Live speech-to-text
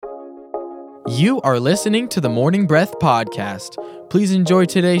You are listening to the Morning Breath Podcast. Please enjoy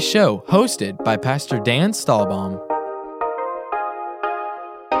today's show, hosted by Pastor Dan Stahlbaum.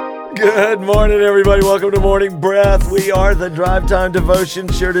 Good morning, everybody. Welcome to Morning Breath. We are the Drive Time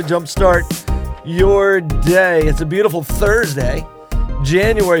Devotion, sure to jumpstart your day. It's a beautiful Thursday,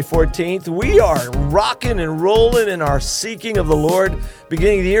 January 14th. We are rocking and rolling in our seeking of the Lord,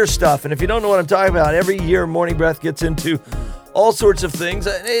 beginning of the year stuff. And if you don't know what I'm talking about, every year Morning Breath gets into all sorts of things.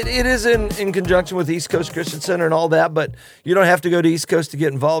 It is in conjunction with East Coast Christian Center and all that, but you don't have to go to East Coast to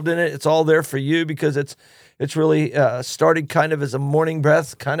get involved in it. It's all there for you because it's really started kind of as a Morning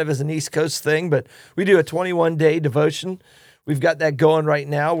Breath, kind of as an East Coast thing, but we do a 21-day devotion. We've got that going right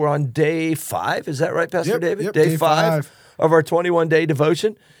now. We're on day 5. Is that right, Pastor David? Yep, day 5 of our 21-day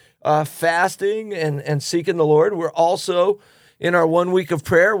devotion, fasting and seeking the Lord. We're also in our 1 week of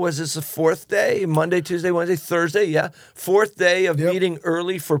prayer. Was this the 4th day? Monday, Tuesday, Wednesday, Thursday? Yeah. 4th day of meeting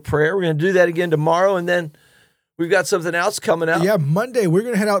early for prayer. We're going to do that again tomorrow, and then we've got something else coming up. Yeah, Monday, we're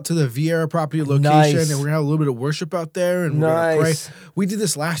going to head out to the Vieira property location, and we're going to have a little bit of worship out there, and we're going to pray. We did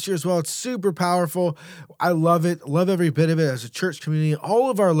this last year as well. It's super powerful. I love it. Love every bit of it as a church community.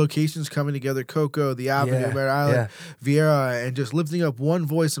 All of our locations coming together, Cocoa, the Avenue, Merritt Island, Vieira, and just lifting up one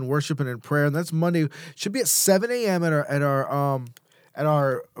voice in worship and in prayer. And that's Monday. Should be at 7 a.m. at our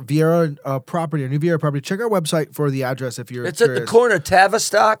Vieira property, our new Vieira property. Check our website for the address if you're It's curious. at the corner of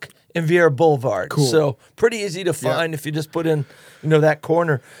Tavistock and Vieira Boulevard. Cool. So pretty easy to find if you just put in, that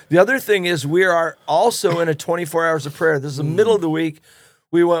corner. The other thing is we are also in a 24 hours of prayer. This is the middle of the week.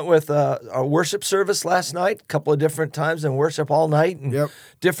 We went with a worship service last night, a couple of different times, and worship all night, and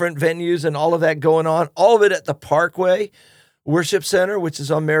different venues and all of that going on. All of it at the Parkway Worship Center, which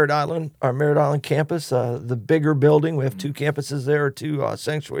is on Merritt Island, our Merritt Island campus, the bigger building. We have 2 campuses there, or 2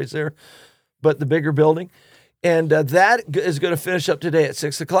 sanctuaries there, but the bigger building. And that is going to finish up today at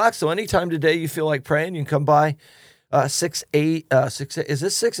 6 o'clock. So anytime today you feel like praying, you can come by 680. Is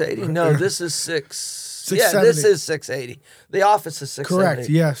this 680? No, this is 670. This is 680. The office is 670. Correct.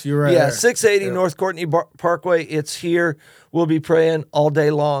 Yes, you're right. Yeah, 680 North Courtney Parkway. It's here. We'll be praying all day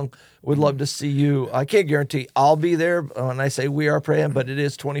long. We'd love to see you. I can't guarantee I'll be there when I say we are praying, but it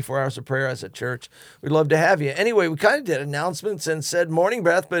is 24 hours of prayer as a church. We'd love to have you. Anyway, we kind of did announcements and said Morning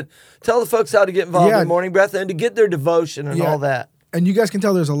Breath, but tell the folks how to get involved in Morning Breath and to get their devotion and all that. And you guys can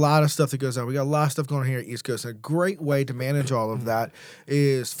tell there's a lot of stuff that goes on. We got a lot of stuff going on here at East Coast. And a great way to manage all of that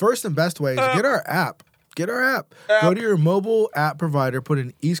is, first and best way, is get our app. Get our app. Go to your mobile app provider, put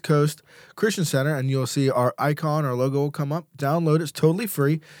in East Coast Christian Center, and you'll see our icon, our logo will come up. Download it. It's totally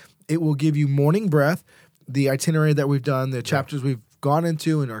free. It will give you Morning Breath, the itinerary that we've done, the chapters we've gone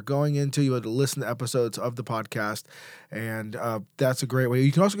into and are going into. You'll have to listen to episodes of the podcast, and that's a great way.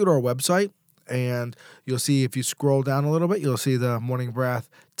 You can also go to our website, and you'll see, if you scroll down a little bit, you'll see the Morning Breath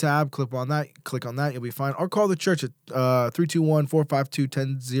tab. Click on that, you'll be fine. Or call the church at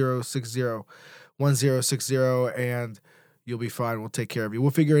 321-452-1060. 1060, and you'll be fine. We'll take care of you.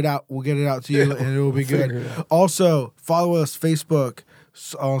 We'll figure it out. We'll get it out to you, and it will be good. Also, follow us Facebook,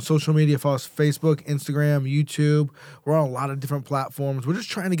 on social media. Follow us Facebook, Instagram, YouTube. We're on a lot of different platforms. We're just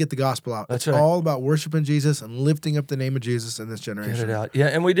trying to get the gospel out. That's it's all about worshiping Jesus and lifting up the name of Jesus in this generation. Get it out. Yeah,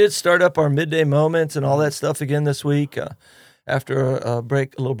 and we did start up our midday moments and all that stuff again this week after a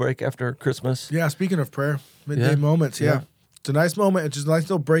little break after Christmas. Yeah, speaking of prayer, midday moments, It's a nice moment. It's just a nice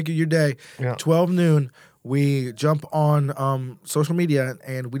little break of your day. 12 noon, we jump on social media,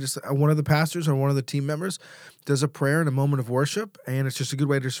 and we just, one of the pastors or one of the team members does a prayer and a moment of worship, and it's just a good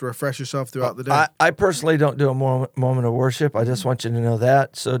way to just refresh yourself throughout the day. I personally don't do a moment of worship. I just want you to know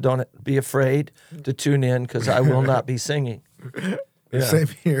that, so don't be afraid to tune in, because I will not be singing. Same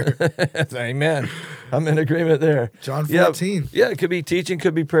here. Amen. I'm in agreement there. John 14. Yeah, it could be teaching,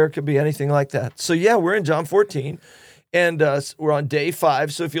 could be prayer, could be anything like that. So we're in John 14. And we're on day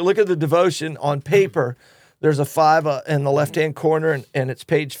 5. So if you look at the devotion on paper, there's a 5 in the left-hand corner, and it's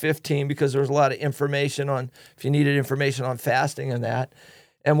page 15, because there's a lot of information on, if you needed information on fasting and that.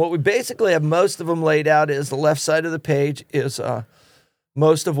 And what we basically have most of them laid out is the left side of the page is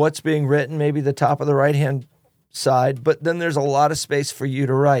most of what's being written, maybe the top of the right-hand side, but then there's a lot of space for you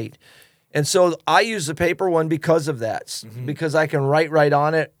to write. And so I use the paper one because of that, because I can write right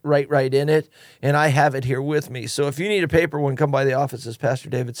on it, write right in it, and I have it here with me. So if you need a paper one, come by the office, as Pastor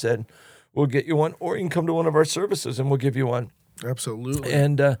David said. We'll get you one, or you can come to one of our services and we'll give you one. Absolutely.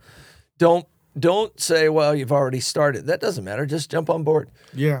 And don't say, well, you've already started. That doesn't matter. Just jump on board.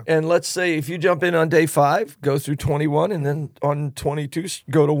 Yeah. And let's say if you jump in on day 5, go through 21, and then on 22,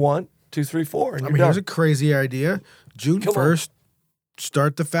 go to 1, 2, 3, 4, and you're done. Here's a crazy idea. June 1st,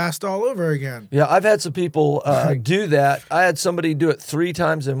 start the fast all over again. Yeah, I've had some people do that. I had somebody do it 3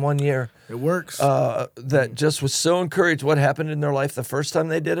 times in 1 year. It works. That just was so encouraged what happened in their life the first time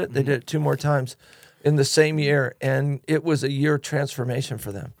they did it. They did it 2 more times in the same year, and it was a year transformation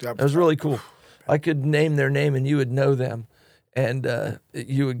for them. Yep. It was really cool. I could name their name, and you would know them, and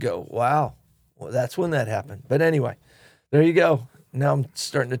you would go, wow, well, that's when that happened. But anyway, there you go. Now I'm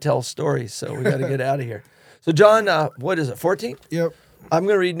starting to tell stories, so we got to get out of here. So, John, what is it, 14? Yep. I'm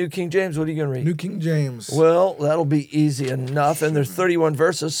going to read New King James. What are you going to read? New King James. Well, that'll be easy enough. And there's 31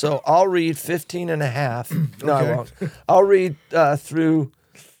 verses, so I'll read 15 and a half. No, I won't. I'll read through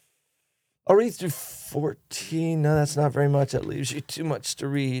 14. No, that's not very much. That leaves you too much to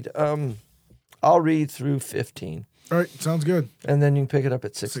read. I'll read through 15. All right, sounds good. And then you can pick it up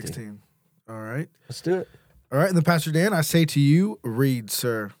at 16. 16. All right. Let's do it. All right, and then Pastor Dan, I say to you, read,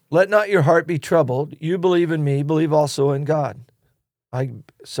 sir. Let not your heart be troubled. You believe in me, believe also in God.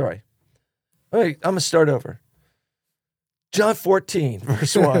 Sorry. All right, I'm going to start over. John 14,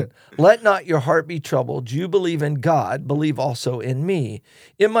 verse 1. Let not your heart be troubled. You believe in God, believe also in me.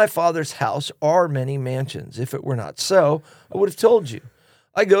 In my Father's house are many mansions. If it were not so, I would have told you.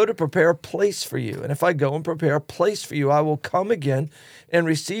 I go to prepare a place for you. And if I go and prepare a place for you, I will come again and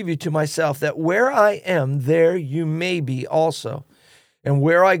receive you to myself, that where I am, there you may be also. And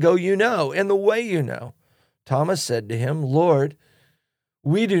where I go, you know, and the way you know. Thomas said to him, Lord,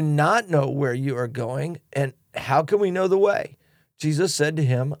 we do not know where you are going, and how can we know the way? Jesus said to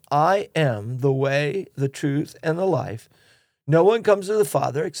him, I am the way, the truth, and the life. No one comes to the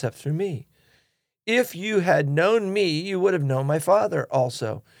Father except through me. If you had known me, you would have known my Father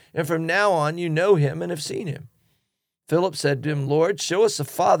also. And from now on, you know him and have seen him. Philip said to him, Lord, show us the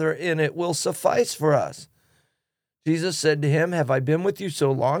Father, and it will suffice for us. Jesus said to him, have I been with you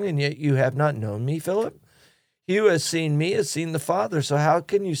so long, and yet you have not known me, Philip? He who has seen me has seen the Father. So how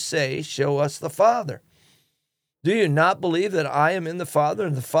can you say, show us the Father? Do you not believe that I am in the Father,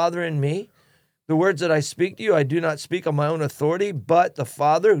 and the Father in me? The words that I speak to you, I do not speak on my own authority, but the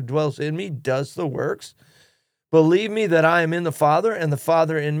Father who dwells in me does the works. Believe me that I am in the Father and the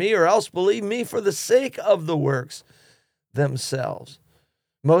Father in me, or else believe me for the sake of the works themselves.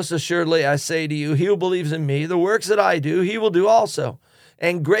 Most assuredly, I say to you, he who believes in me, the works that I do, he will do also.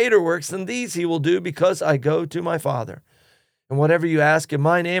 And greater works than these he will do, because I go to my Father. And whatever you ask in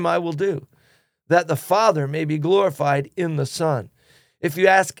my name, I will do, that the Father may be glorified in the Son. If you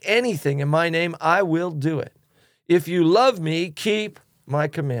ask anything in my name, I will do it. If you love me, keep my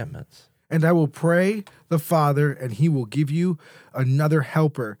commandments. And I will pray the Father, and he will give you another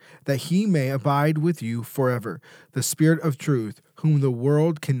helper, that he may abide with you forever, the Spirit of truth, whom the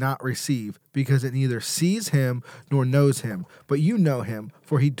world cannot receive, because it neither sees him nor knows him. But you know him,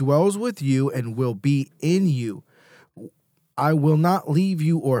 for he dwells with you and will be in you. I will not leave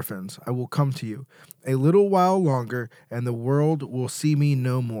you orphans. I will come to you. A little while longer, and the world will see me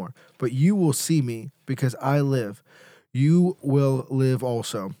no more. But you will see me, because I live. You will live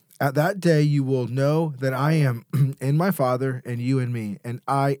also. At that day you will know that I am in my Father, and you in me, and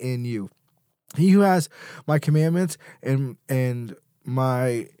I in you. He who has my commandments, and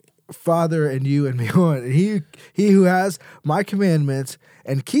my Father and you and me one. He who has my commandments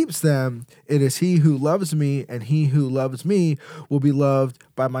and keeps them, it is he who loves me, and he who loves me will be loved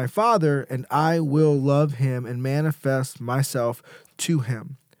by my Father, and I will love him and manifest myself to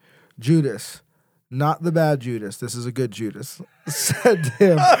him. Judas, not the bad Judas, this is a good Judas, said to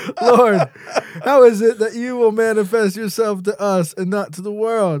him, Lord, how is it that you will manifest yourself to us and not to the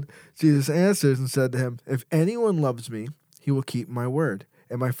world? Jesus answers and said to him, if anyone loves me, he will keep my word,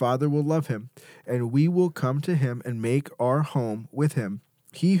 and my Father will love him, and we will come to him and make our home with him.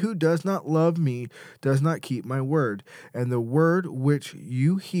 He who does not love me does not keep my word, and the word which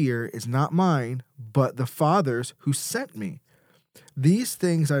you hear is not mine, but the Father's who sent me. These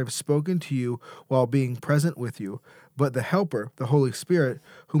things I have spoken to you while being present with you, but the Helper, the Holy Spirit,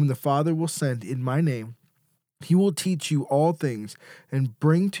 whom the Father will send in my name, he will teach you all things, and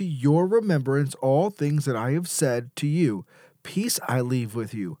bring to your remembrance all things that I have said to you. Peace I leave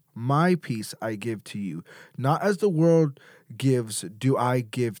with you, my peace I give to you. Not as the world gives do I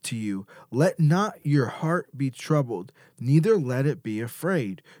give to you. Let not your heart be troubled, neither let it be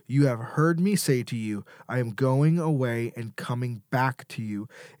afraid. You have heard me say to you, I am going away and coming back to you.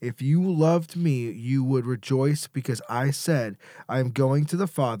 If you loved me, you would rejoice, because I said, I am going to the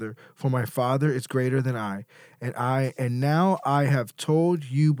Father, for my Father is greater than I. And now I have told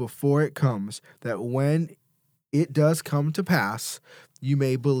you before it comes, that when it does come to pass, you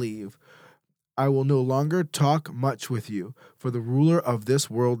may believe. I will no longer talk much with you, for the ruler of this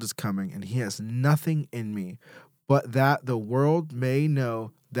world is coming, and he has nothing in me. but that the world may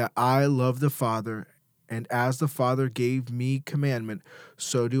know that I love the Father, and as the Father gave me commandment,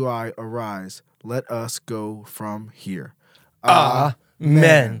 so do I. Arise, let us go from here.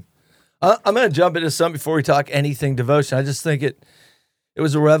 Amen. I'm going to jump into something before we talk anything devotion. I just think it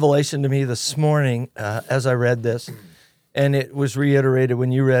was a revelation to me this morning as I read this, and it was reiterated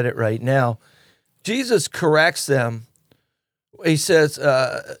when you read it right now. Jesus corrects them. He says,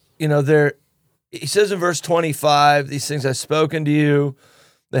 he says in verse 25, these things I've spoken to you,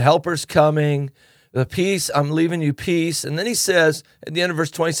 the helper's coming, the peace, I'm leaving you peace. And then he says at the end of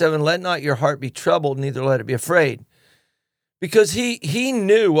verse 27, let not your heart be troubled, neither let it be afraid. Because he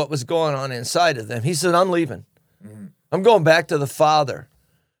knew what was going on inside of them. He said, I'm leaving. Mm-hmm. I'm going back to the Father.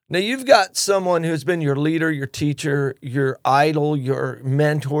 Now, you've got someone who's been your leader, your teacher, your idol, your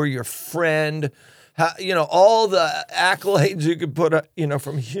mentor, your friend, all the accolades you could put,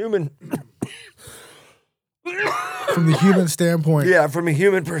 from human... From the human standpoint. Yeah, from a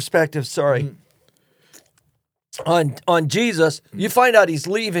human perspective, sorry. Mm-hmm. On Jesus, you find out he's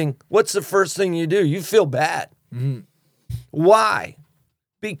leaving, what's the first thing you do? You feel bad. Mm-hmm. Why?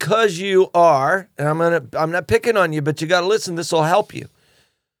 Because you are, and I'm not picking on you, but you got to listen, this will help you.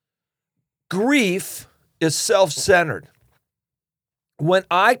 Grief is self-centered. When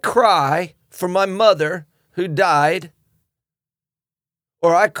I cry for my mother who died,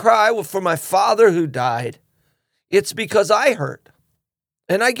 or I cry for my father who died, it's because I hurt.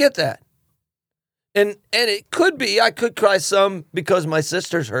 And I get that. And it could be, I could cry some because my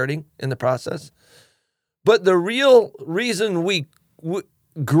sister's hurting in the process. But the real reason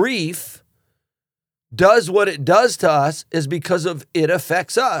grief does what it does to us is because of it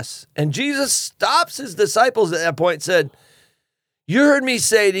affects us. And Jesus stops his disciples at that point and said, you heard me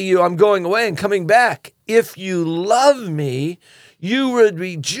say to you, I'm going away and coming back. If you love me, you would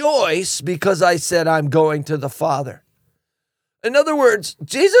rejoice because I said I'm going to the Father. In other words,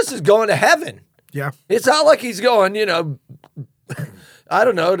 Jesus is going to heaven. Yeah. It's not like he's going, I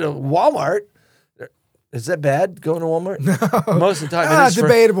don't know, to Walmart. Is that bad, going to Walmart? No. Most of the time it is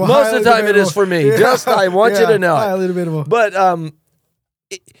debatable. Most of the time it is for me. Yeah. Just, I want you to know. Highly debatable. But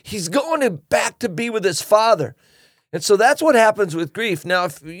he's going back to be with his Father. And so that's what happens with grief. Now,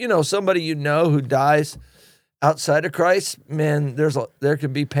 if somebody who dies outside of Christ, man, there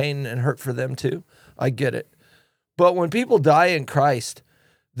can be pain and hurt for them too. I get it. But when people die in Christ,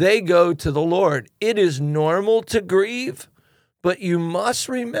 they go to the Lord. It is normal to grieve, but you must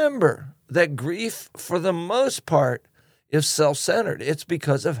remember that grief, for the most part, is self-centered. It's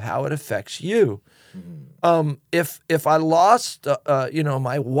because of how it affects you. Mm-hmm. If I lost,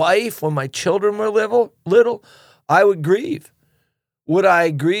 my wife when my children were little, I would grieve. Would I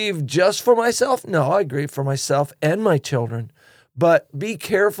grieve just for myself? No, I grieve for myself and my children. But be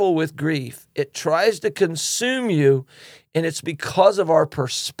careful with grief. It tries to consume you, and it's because of our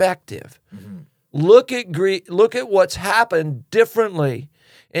perspective. Mm-hmm. Look at grief. Look at what's happened differently.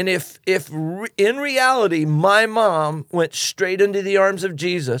 And if in reality my mom went straight into the arms of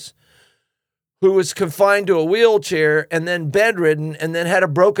Jesus, who was confined to a wheelchair and then bedridden and then had a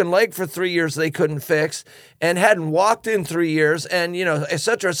broken leg for 3 years they couldn't fix and hadn't walked in 3 years and, et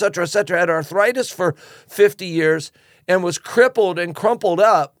cetera, had arthritis for 50 years and was crippled and crumpled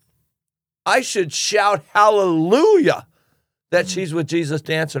up, I should shout hallelujah that she's with Jesus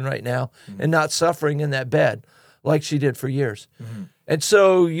dancing right now and not suffering in that bed like she did for years. Mm-hmm. And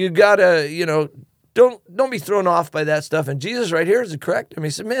so you gotta, don't be thrown off by that stuff. And Jesus right here is correct him. He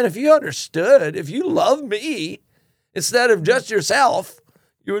said, man, if you understood, if you love me instead of just yourself,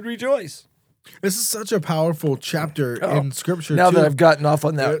 you would rejoice. This is such a powerful chapter in Scripture. Now that I've gotten off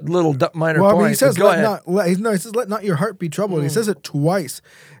on that little minor point, I mean, he says, go ahead. He says, let not your heart be troubled. He says it twice.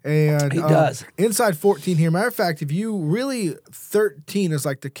 And he does. Inside 14 here, matter of fact, if you really, 13 is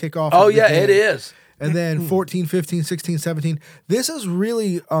like the kickoff. Oh, yeah, it is. And then 14, 15, 16, 17. This is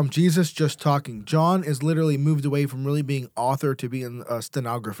really Jesus just talking. John is literally moved away from really being author to being a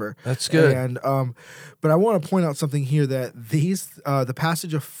stenographer. That's good. And but I want to point out something here that the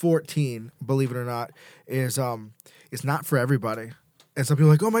passage of 14, believe it or not, is not for everybody. And some people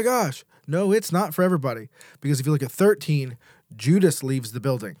are like, oh my gosh. No, it's not for everybody. Because if you look at 13, Judas leaves the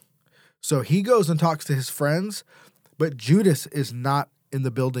building. So he goes and talks to his friends, but Judas is not in the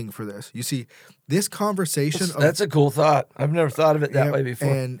building for this. You see, this conversation. That's a cool thought. I've never thought of it that way before.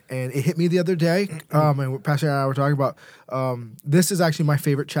 And it hit me the other day. And Pastor and I were talking about this is actually my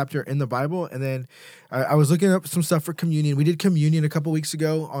favorite chapter in the Bible. And then I was looking up some stuff for communion. We did communion a couple weeks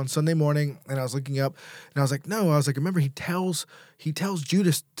ago on Sunday morning, and I was looking up, and I was like, remember he tells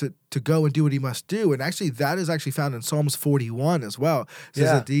Judas to go and do what he must do. And actually, that is actually found in Psalms 41 as well. It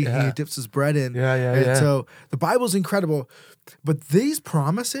says that he dips his bread in. And so the Bible's incredible. But these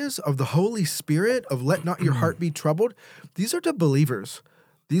promises of the Holy Spirit, of let not your heart be troubled, these are to believers.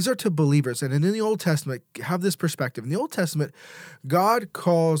 These are to believers. And in the Old Testament, have this perspective. In the Old Testament, God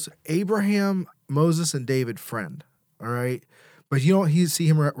calls Abraham, Moses, and David friend. All right? But you don't see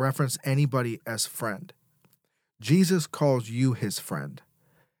him reference anybody as friend. Jesus calls you his friend.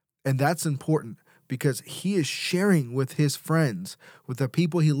 And that's important because he is sharing with his friends, with the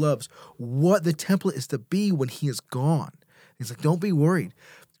people he loves, what the template is to be when he is gone. He's like, don't be worried.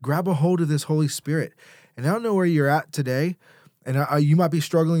 Grab a hold of this Holy Spirit. And I don't know where you're at today. And you might be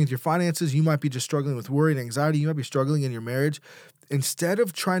struggling with your finances. You might be just struggling with worry and anxiety. You might be struggling in your marriage. Instead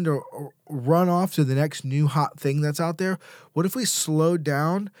of trying to run off to the next new hot thing that's out there, what if we slow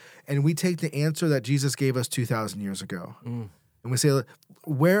down and we take the answer that Jesus gave us 2,000 years ago? And we say,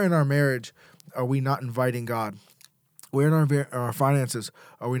 where in our marriage are we not inviting God? Where in our finances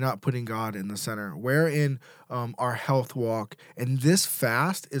are we not putting God in the center? Where in our health walk? And this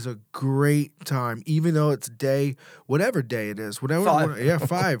fast is a great time, even though it's whatever day it is,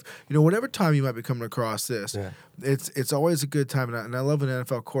 5. Whatever time you might be coming across this, it's always a good time. And I love an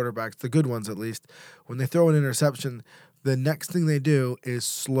NFL quarterback, the good ones at least, when they throw an interception, the next thing they do is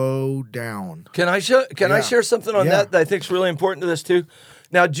slow down. Can I share something on that I think is really important to this too?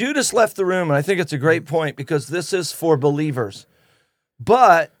 Now, Judas left the room, and I think it's a great point because this is for believers.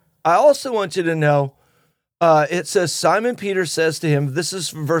 But I also want you to know, it says, Simon Peter says to him, this is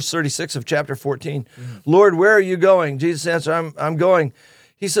from verse 36 of chapter 14, Lord, where are you going? Jesus answered, I'm going.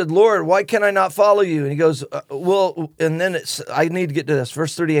 He said, Lord, why can I not follow you? And he goes, and then I need to get to this.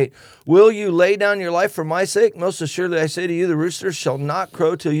 Verse 38, will you lay down your life for my sake? Most assuredly, I say to you, the rooster shall not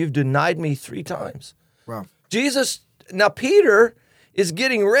crow till you've denied me 3 times. Wow. Now Peter is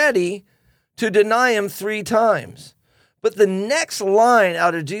getting ready to deny him 3 times. But the next line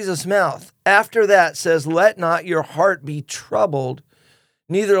out of Jesus' mouth after that says, let not your heart be troubled,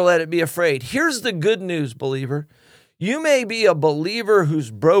 neither let it be afraid. Here's the good news, believer. You may be a believer who's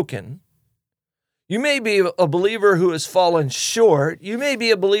broken. You may be a believer who has fallen short. You may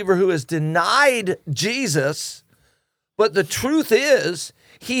be a believer who has denied Jesus. But the truth is,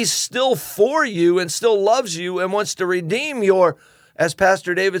 he's still for you and still loves you and wants to redeem your, as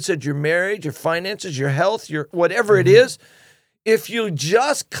Pastor David said, your marriage, your finances, your health, your whatever it is. If you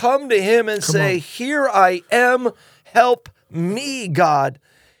just come to him and say, here I am, help me, God,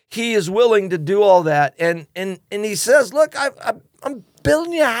 he is willing to do all that. And he says, look, I'm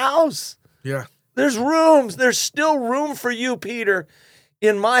building you a house. Yeah. There's rooms. There's still room for you, Peter,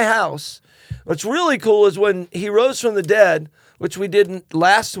 in my house. What's really cool is when he rose from the dead, which we did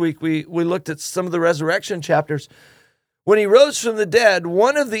last week, we looked at some of the resurrection chapters. When he rose from the dead,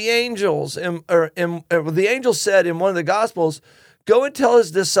 one of the angels, the angel said in one of the Gospels, go and tell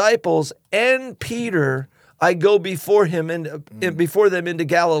his disciples and Peter, I go before him and before them into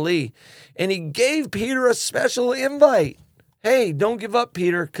Galilee. And he gave Peter a special invite. Hey, don't give up,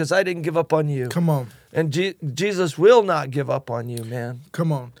 Peter, because I didn't give up on you. Come on. And Jesus will not give up on you, man.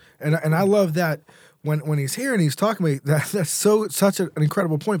 Come on. And I love that when he's here and he's talking to me, that's such an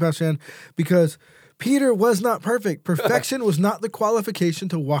incredible point, Pastor Dan, because Peter was not perfect. Perfection was not the qualification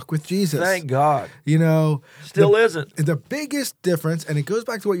to walk with Jesus. Thank God. Still isn't. The biggest difference, and it goes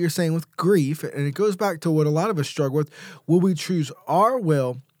back to what you're saying with grief, and it goes back to what a lot of us struggle with, will we choose our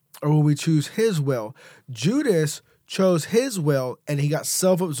will or will we choose his will? Judas chose his will, and he got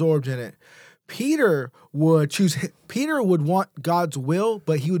self-absorbed in it. Peter would want God's will,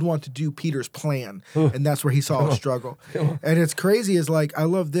 but he would want to do Peter's plan. And that's where he saw a struggle. And it's crazy is like, I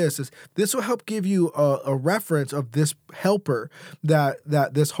love this, is this will help give you a reference of this helper, that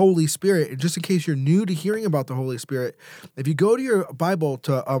this Holy Spirit, just in case you're new to hearing about the Holy Spirit. If you go to your Bible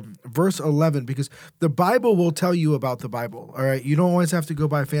to verse 11, because the Bible will tell you about the Bible, all right? You don't always have to go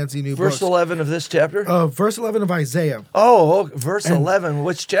buy fancy new books. Verse 11 of this chapter? Verse 11 of Isaiah. Oh, verse 11,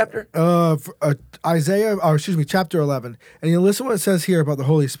 which chapter? chapter 11. And you listen to what it says here about the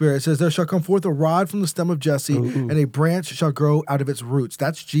Holy Spirit. It says, there shall come forth a rod from the stem of Jesse, and a branch shall grow out of its roots.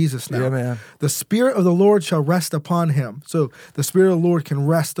 That's Jesus now. Yeah, man. The Spirit of the Lord shall rest upon him. So the Spirit of the Lord can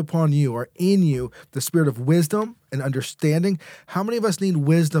rest upon you, or in you, the Spirit of wisdom and understanding. How many of us need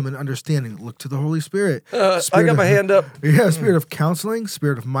wisdom and understanding? Look to the Holy Spirit. I got my hand up. Yeah, Spirit of counseling,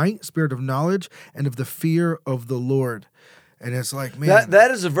 Spirit of might, Spirit of knowledge, and of the fear of the Lord. And it's like, man,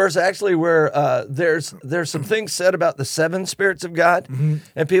 that is a verse actually where there's some things said about the 7 spirits of God,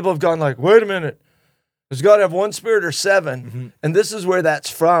 and people have gone like, wait a minute, does God have 1 spirit or 7? And this is where that's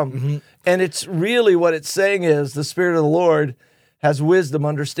from. And it's really what it's saying is the Spirit of the Lord has wisdom,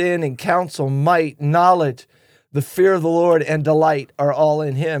 understanding, counsel, might, knowledge. The fear of the Lord and delight are all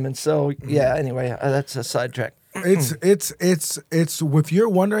in him. And so, yeah, anyway, that's a sidetrack. It's if you're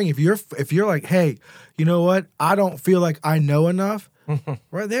wondering, if you're like, hey, you know what? I don't feel like I know enough.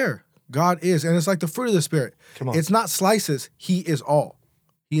 Right there, God is. And it's like the fruit of the Spirit. Come on. It's not slices. He is all.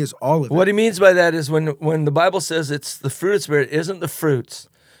 He is all of it. What he means by that is when the Bible says it's the fruit of the Spirit, it isn't the fruits.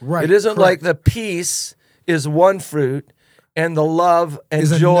 Right. It isn't like correct. the peace is one fruit and the love and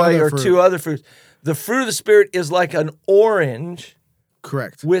Is joy another are fruit. 2 other fruits. The fruit of the Spirit is like an orange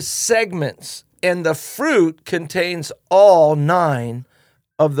Correct. with segments, and the fruit contains all 9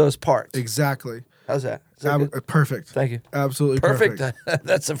 of those parts. Exactly. How's that? Is that good? Perfect. Thank you. Absolutely Perfect. perfect.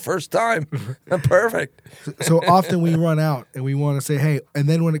 That's the first time. Perfect. So often we run out and we want to say, hey, and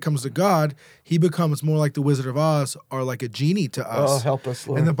then when it comes to God, he becomes more like the Wizard of Oz or like a genie to us. Oh, help us,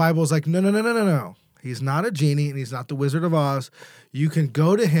 Lord. And the Bible's like, no. He's not a genie and he's not the Wizard of Oz. You can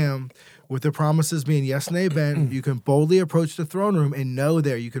go to him with the promises being yes and amen. You can boldly approach the throne room and know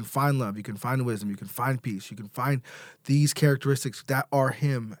there you can find love, you can find wisdom, you can find peace, you can find these characteristics that are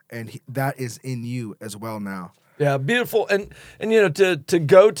him, and that is in you as well now. Yeah, beautiful. And you know, to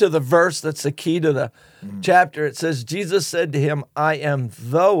go to the verse that's the key to the chapter, it says, Jesus said to him, I am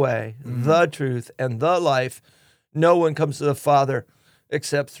the way, the truth, and the life. No one comes to the Father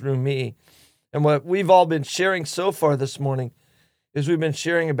except through me. And what we've all been sharing so far this morning is we've been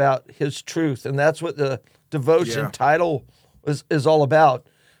sharing about his truth. And that's what the devotion title is all about.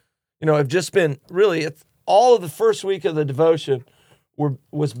 You know, I've just been really, all of the first week of the devotion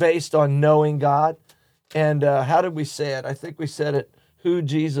was based on knowing God. And how did we say it? I think we said it, who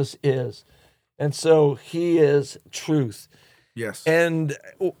Jesus is. And so he is truth. Yes. And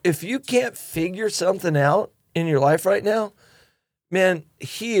if you can't figure something out in your life right now, man,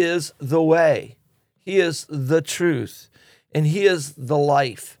 he is the way. He is the truth. And he is the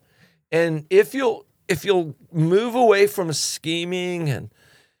life. And if you'll move away from scheming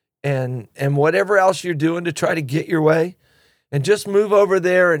and whatever else you're doing to try to get your way, and just move over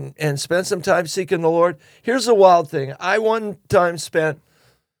there and spend some time seeking the Lord. Here's the wild thing. I one time spent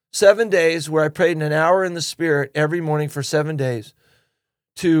 7 days where I prayed an hour in the Spirit every morning for 7 days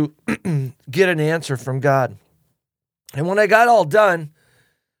to get an answer from God. And when I got all done,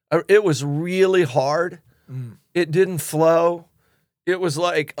 it was really hard. It didn't flow. It was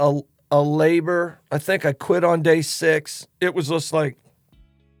like a labor. I think I quit on day 6. It was just like,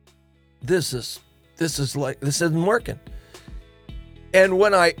 this isn't working. And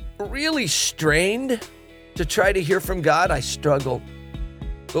when I really strained to try to hear from God, I struggled.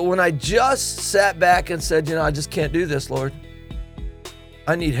 But when I just sat back and said, I just can't do this, Lord.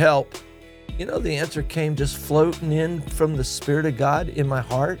 I need help. The answer came just floating in from the Spirit of God in my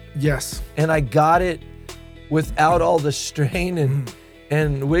heart. Yes. And I got it without all the strain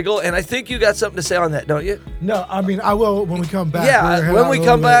and wiggle. And I think you got something to say on that, don't you? No, I mean, I will when we come back. Yeah, when we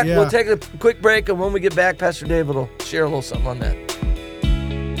come back, we'll take a quick break. And when we get back, Pastor David will share a little something on that.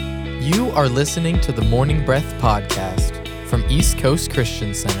 You are listening to the Morning Breath Podcast from East Coast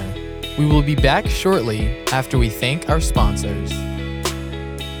Christian Center. We will be back shortly after we thank our sponsors.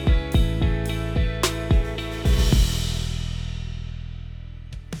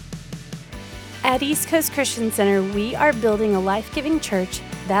 At East Coast Christian Center, we are building a life-giving church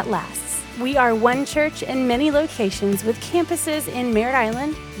that lasts. We are one church in many locations with campuses in Merritt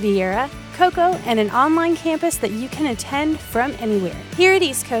Island, Viera, Cocoa, and an online campus that you can attend from anywhere. Here at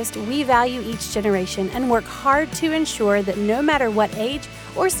East Coast, we value each generation and work hard to ensure that no matter what age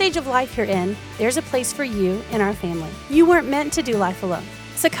or stage of life you're in, there's a place for you in our family. You weren't meant to do life alone,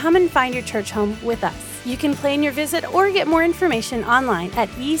 so come and find your church home with us. You can plan your visit or get more information online at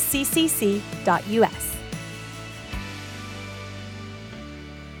eccc.us.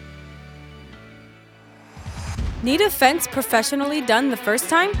 Need a fence professionally done the first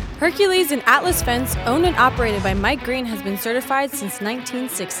time? Hercules and Atlas Fence, owned and operated by Mike Green, has been certified since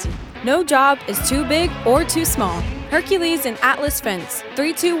 1960. No job is too big or too small. Hercules and Atlas Fence,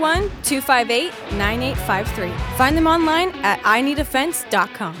 321-258-9853. Find them online at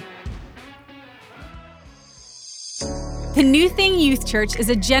ineedafence.com. The New Thing Youth Church is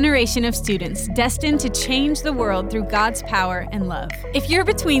a generation of students destined to change the world through God's power and love. If you're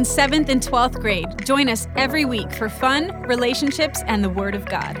between 7th and 12th grade, join us every week for fun, relationships, and the Word of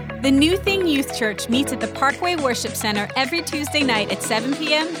God. The New Thing Youth Church meets at the Parkway Worship Center every Tuesday night at 7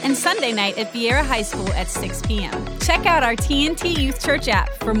 p.m. and Sunday night at Vieira High School at 6 p.m. Check out our TNT Youth Church app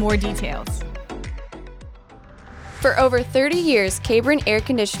for more details. For over 30 years, Cabron Air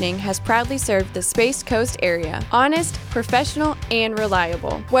Conditioning has proudly served the Space Coast area. Honest, professional, and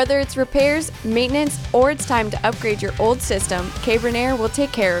reliable. Whether it's repairs, maintenance, or it's time to upgrade your old system, Cabron Air will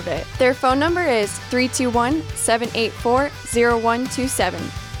take care of it. Their phone number is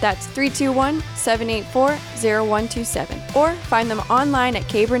 321-784-0127. That's 321-784-0127. Or find them online at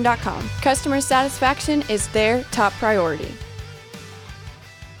cabron.com. Customer satisfaction is their top priority.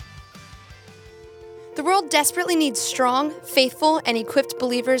 The world desperately needs strong, faithful, and equipped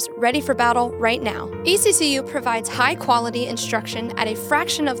believers ready for battle right now. ECCU provides high-quality instruction at a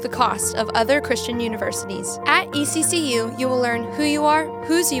fraction of the cost of other Christian universities. At ECCU, you will learn who you are,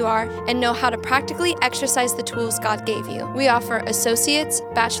 whose you are, and know how to practically exercise the tools God gave you. We offer associates,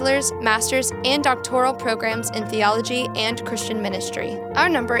 bachelor's, master's, and doctoral programs in theology and Christian ministry. Our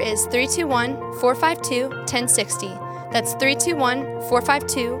number is 321-452-1060. That's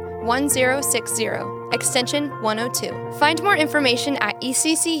 321-452-1060. Extension 102. Find more information at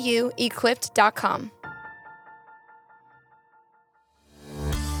eccuequipped.com.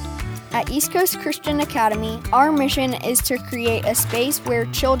 At East Coast Christian Academy, our mission is to create a space where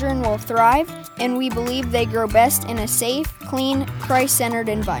children will thrive, and we believe they grow best in a safe, clean, Christ-centered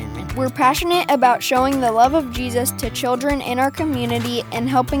environment. We're passionate about showing the love of Jesus to children in our community and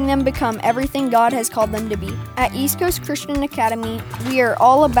helping them become everything God has called them to be. At East Coast Christian Academy, we are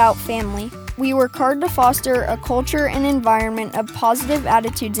all about family. We work hard to foster a culture and environment of positive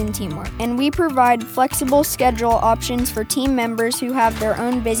attitudes and teamwork, and we provide flexible schedule options for team members who have their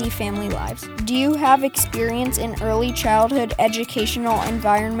own busy family lives. Do you have experience in early childhood educational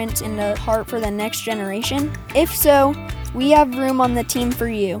environments and a heart for the next generation? If so, we have room on the team for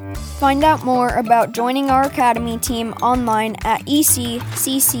you. Find out more about joining our Academy team online at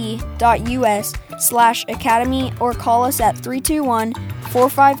eccc.us/academy or call us at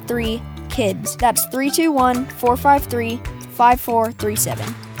 321-453-KIDS. That's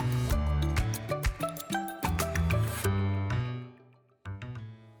 321-453-5437.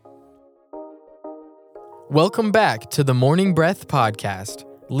 Welcome back to the Morning Breath podcast.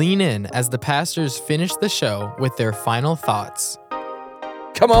 Lean in as the pastors finish the show with their final thoughts.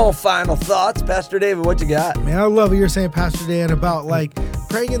 Come on, final thoughts. Pastor David, what you got? Man, I love what you're saying, Pastor Dan, about like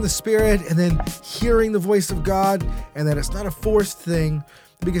praying in the Spirit and then hearing the voice of God and that it's not a forced thing.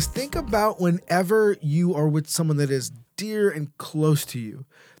 Because think about whenever you are with someone that is dear and close to you,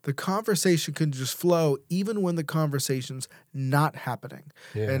 the conversation can just flow even when the conversation's not happening.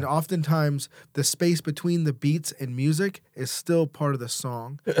 Yeah. And oftentimes the space between the beats and music is still part of the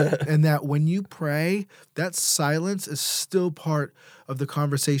song. And that when you pray, that silence is still part of the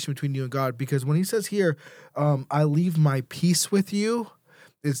conversation between you and God. Because when he says here, I leave my peace with you,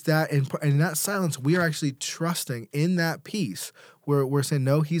 it's that in that silence, we are actually trusting in that peace. We're saying,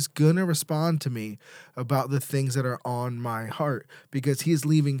 no, he's going to respond to me about the things that are on my heart because he is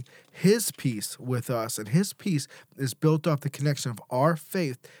leaving his peace with us. And his peace is built off the connection of our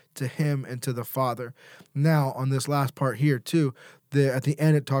faith to him and to the Father. Now, on this last part here, too, at the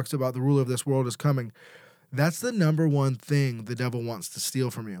end, it talks about the ruler of this world is coming. That's the number one thing the devil wants to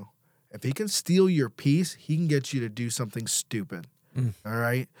steal from you. If he can steal your peace, he can get you to do something stupid. All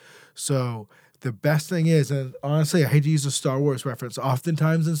right? So the best thing is, and honestly, I hate to use a Star Wars reference.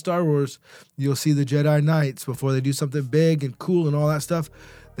 Oftentimes in Star Wars, you'll see the Jedi Knights, before they do something big and cool and all that stuff,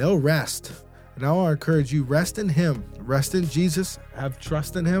 they'll rest. And I want to encourage you, rest in him. Rest in Jesus. Have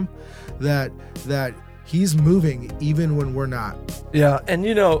trust in him that he's moving even when we're not. Yeah, and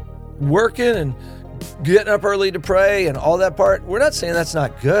working and getting up early to pray and all that part, we're not saying that's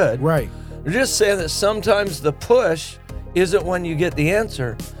not good. Right. We're just saying that sometimes the push isn't when you get the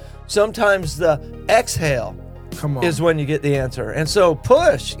answer. Sometimes the exhale is when you get the answer. And so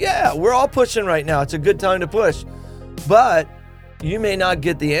push. Yeah, we're all pushing right now. It's a good time to push. But you may not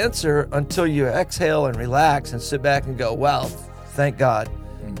get the answer until you exhale and relax and sit back and go, wow, thank God.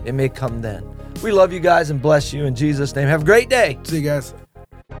 It may come then. We love you guys and bless you in Jesus' name. Have a great day. See you guys.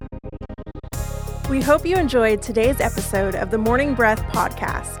 We hope you enjoyed today's episode of the Morning Breath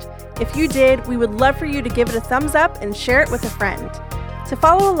podcast. If you did, we would love for you to give it a thumbs up and share it with a friend. To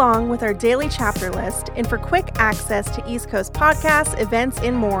follow along with our daily chapter list and for quick access to East Coast podcasts, events,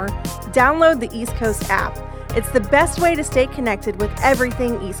 and more, download the East Coast app. It's the best way to stay connected with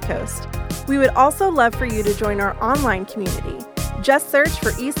everything East Coast. We would also love for you to join our online community. Just search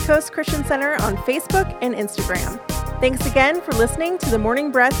for East Coast Christian Center on Facebook and Instagram. Thanks again for listening to the Morning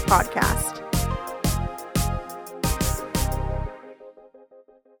Breath podcast.